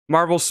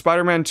Marvel's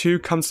Spider-Man 2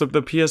 comes to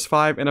the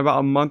PS5 in about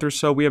a month or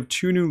so. We have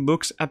 2 new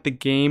looks at the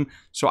game,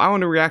 so I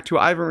want to react to it.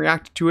 I haven't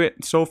reacted to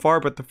it so far,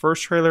 but the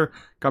first trailer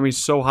got me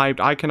so hyped.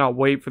 I cannot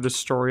wait for the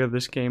story of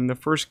this game. The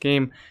first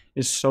game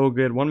is so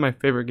good. One of my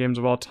favorite games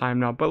of all time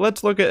now. But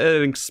let's look at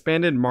an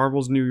expanded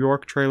Marvel's New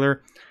York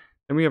trailer.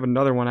 Then we have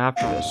another one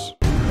after this.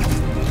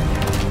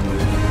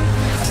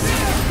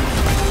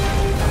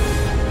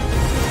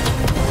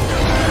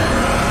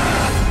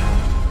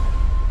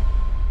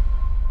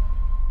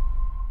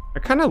 I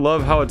kind of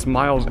love how it's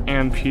Miles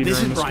and Peter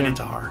This in is this Brian game.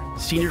 Tahar,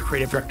 Senior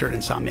Creative Director at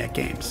Insomniac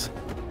Games.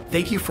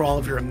 Thank you for all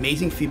of your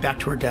amazing feedback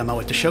to our demo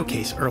at the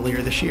showcase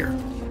earlier this year.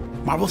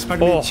 Marvel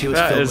Spider-Man 2 is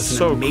filled with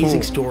some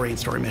amazing story and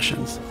story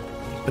missions.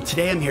 But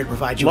today I'm here to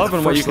provide you with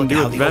a first look at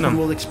how the open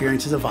world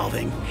experience is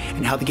evolving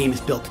and how the game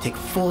is built to take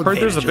full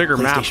advantage of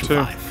PlayStation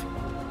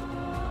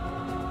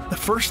 5. The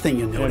first thing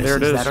you'll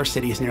notice is that our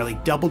city has nearly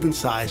doubled in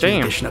size with the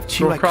addition of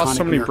 2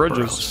 iconic New York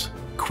boroughs,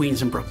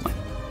 Queens and Brooklyn.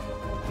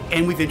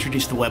 And we've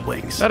introduced the web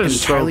wings. That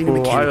is so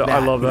cool. I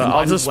love that.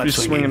 I'll just be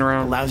swinging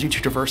around. Allows you to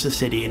traverse the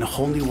city in a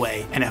whole new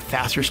way and at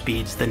faster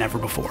speeds than ever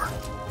before.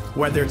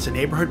 Whether it's a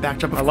neighborhood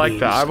backdrop of Queens,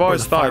 that. I've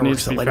always thought it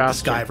needs to be faster. Light up the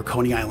sky over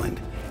Coney Island,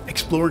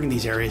 exploring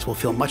these areas will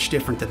feel much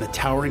different than the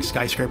towering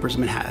skyscrapers of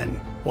Manhattan,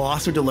 while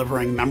also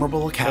delivering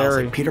memorable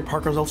locales like Peter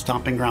Parker's old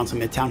stomping grounds in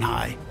Midtown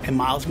High and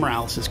Miles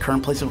Morales'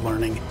 current place of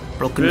learning,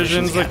 Brooklyn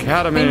Visions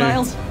Academy. Hey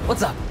Miles,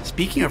 what's up?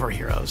 Speaking of our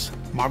heroes,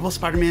 Marvel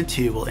Spider-Man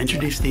 2 will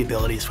introduce the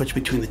ability to switch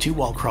between the 2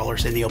 wall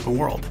crawlers in the open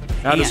world.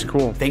 That is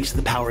cool. Thanks to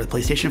the power of the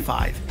PlayStation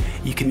 5,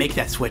 you can make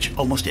that switch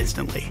almost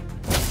instantly.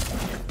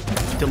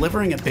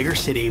 Delivering a bigger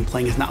city and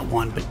playing as not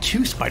 1 but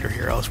 2 spider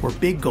heroes were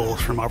big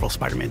goals for Marvel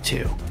Spider-Man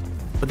 2.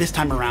 But this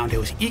time around, it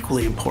was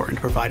equally important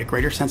to provide a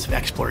greater sense of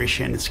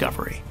exploration and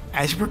discovery.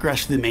 As you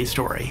progress through the main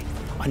story,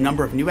 a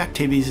number of new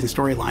activities and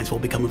storylines will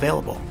become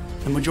available.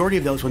 The majority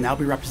of those will now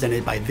be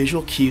represented by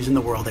visual cues in the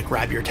world that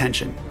grab your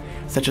attention,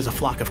 such as a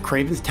flock of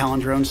Kraven's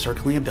Talon drones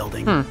circling a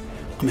building, a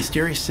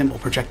mysterious symbol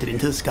projected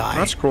into the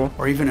sky,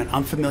 or even an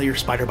unfamiliar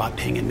spider-bot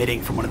ping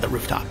emitting from one of the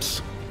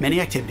rooftops. Many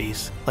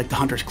activities, like the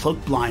Hunter's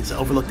cloaked blinds that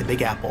overlook the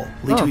Big Apple,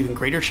 lead to even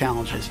greater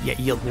challenges, yet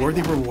yield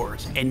worthy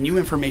rewards and new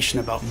information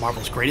about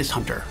Marvel's greatest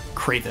hunter,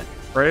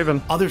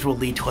 Kraven. Others will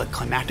lead to a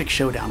climactic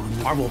showdown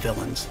with Marvel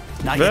villains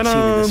not yet seen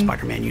in the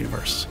Spider-Man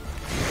universe.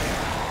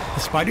 The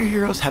spider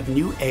heroes have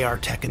new AR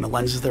tech in the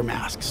lenses of their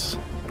masks,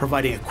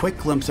 providing a quick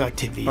glimpse of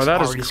activities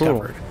already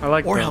discovered,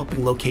 or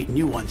helping locate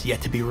new ones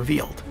yet to be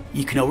revealed.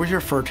 You can always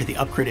refer to the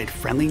upgraded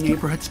Friendly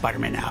Neighborhood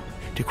Spider-Man app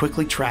to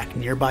quickly track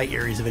nearby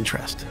areas of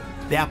interest.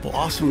 The app will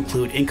also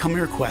include incoming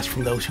requests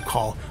from those who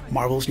call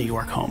Marvel's New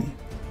York home.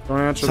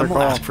 Some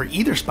will ask for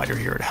either spider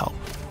hero to help,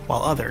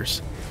 while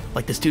others,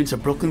 like the students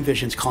of Brooklyn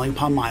Visions calling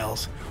upon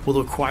Miles,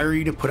 will require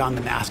you to put on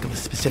the mask of a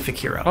specific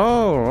hero.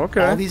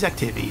 All these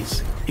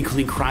activities,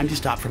 including crime to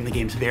stop from the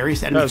game's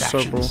various enemy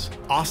factions,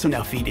 also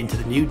now feed into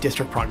the new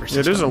District Progress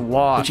system,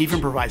 which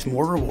even provides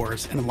more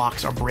rewards and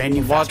unlocks our brand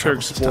new fast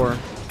travel system.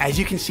 As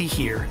you can see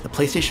here, the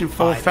PlayStation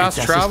 5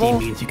 fast travel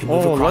means you can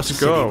move across the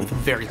city with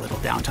very little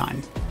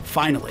downtime.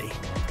 Finally,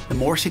 the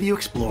more city you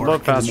explore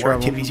and the more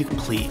activities you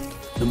complete,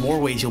 the more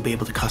ways you'll be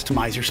able to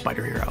customize your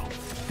spider hero.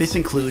 This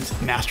includes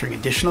mastering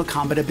additional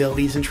combat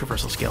abilities and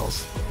traversal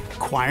skills,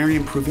 acquiring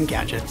and improving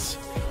gadgets,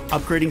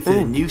 upgrading through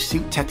the new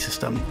suit tech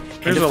system,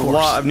 and of course, a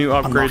lot of new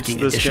upgrades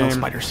to this game.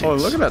 Spider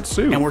suits. Look at that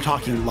suit. And we're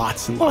talking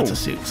lots and lots of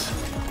suits.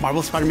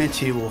 Marvel Spider-Man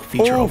 2 will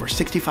feature over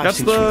 65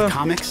 suits from the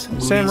comics,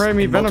 movies,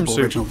 and multiple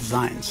original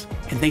designs.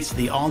 And thanks to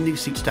the all-new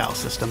suit style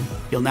system,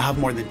 you'll now have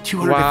more than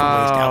 200 different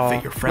ways to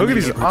outfit your friendly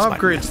neighborhood Spider-Man.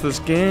 Look at these upgrades to this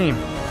game.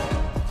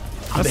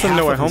 On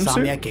behalf of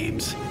Insomniac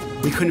Games,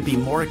 we couldn't be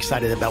more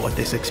excited about what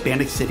this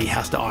expanded city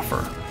has to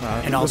offer,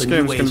 and all the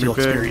new ways you'll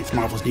experience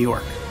Marvel's New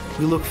York.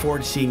 We look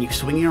forward to seeing you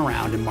swinging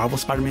around in Marvel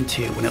Spider-Man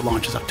 2 when it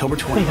launches October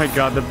 20th, oh my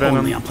God, the Venom.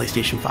 Only on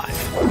PlayStation 5.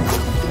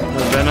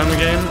 The Venom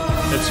game?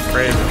 It's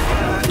crazy.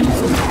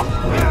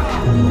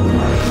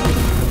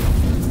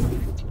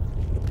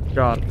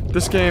 God,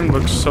 this game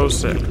looks so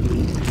sick.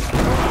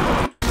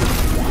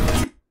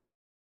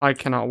 I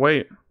cannot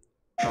wait.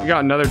 We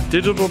got another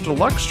digital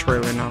deluxe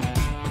trailer now.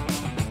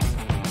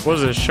 What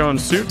is this, showing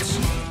suits?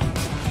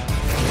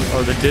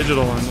 Oh, the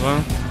digital ones,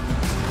 huh?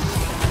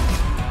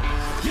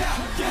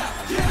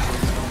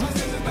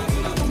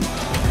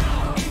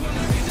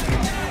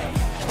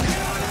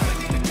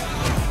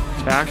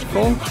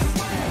 Tactical?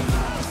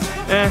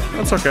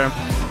 That's okay.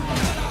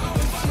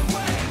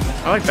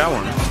 I like that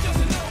one.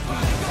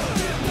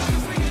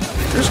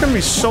 There's gonna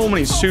be so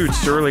many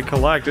suits to really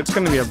collect. It's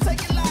gonna be a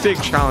big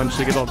challenge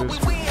to get all these.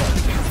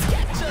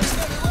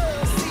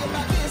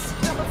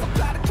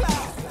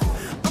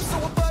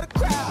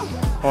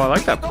 Oh, I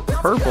like that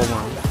purple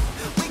one.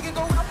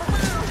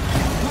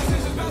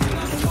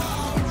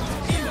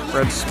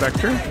 Red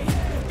Spectre.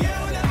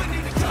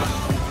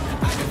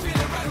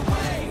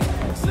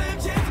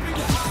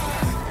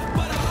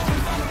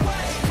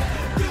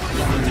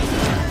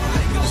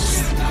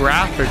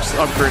 Graphics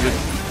upgraded.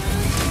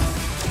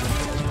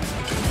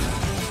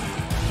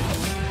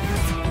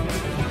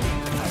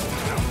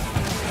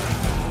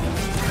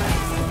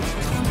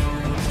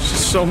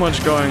 so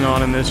much going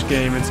on in this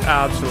game. It's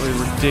absolutely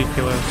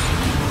ridiculous.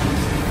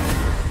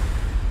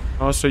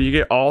 Oh, so you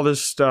get all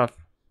this stuff.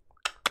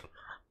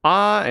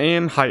 I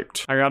am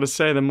hyped. I gotta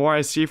say, the more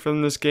I see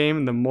from this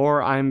game, the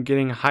more I'm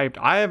getting hyped.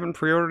 I haven't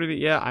pre-ordered it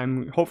yet.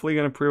 I'm hopefully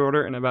gonna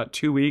pre-order in about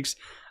 2 weeks.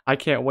 I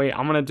can't wait.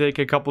 I'm gonna take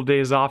a couple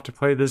days off to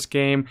play this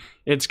game.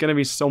 It's gonna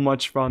be so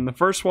much fun. The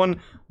first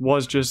one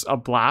was just a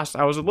blast.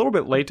 I was a little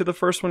bit late to the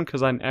first one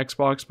because I had an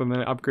Xbox, but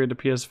then I upgraded to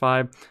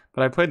PS5.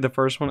 But I played the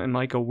first one in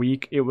like a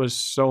week. It was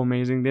so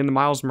amazing. Then the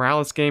Miles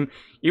Morales game,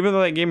 even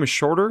though that game is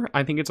shorter,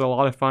 I think it's a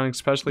lot of fun,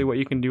 especially what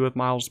you can do with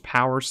Miles'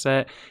 power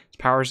set. His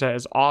power set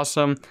is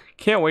awesome.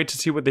 Can't wait to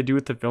see what they do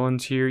with the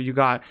villains here. You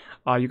got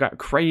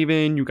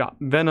Kraven, you got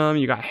Venom,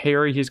 you got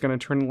Harry. He's gonna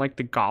turn like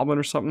the Goblin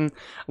or something.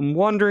 I'm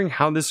wondering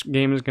how this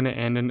game is gonna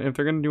end and if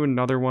they're gonna do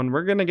another one.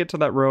 We're gonna get to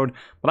that road,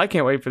 but I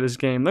can't wait for this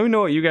game. Let me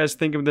know what you guys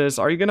think of this.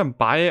 Are you gonna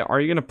buy it?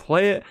 Are you gonna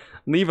play it?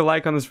 Leave a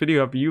like on this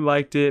video if you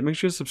liked it. Make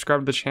sure to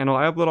subscribe to the channel.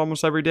 I upload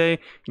almost every day,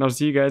 and I'll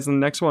see you guys in the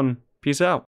next one. Peace out.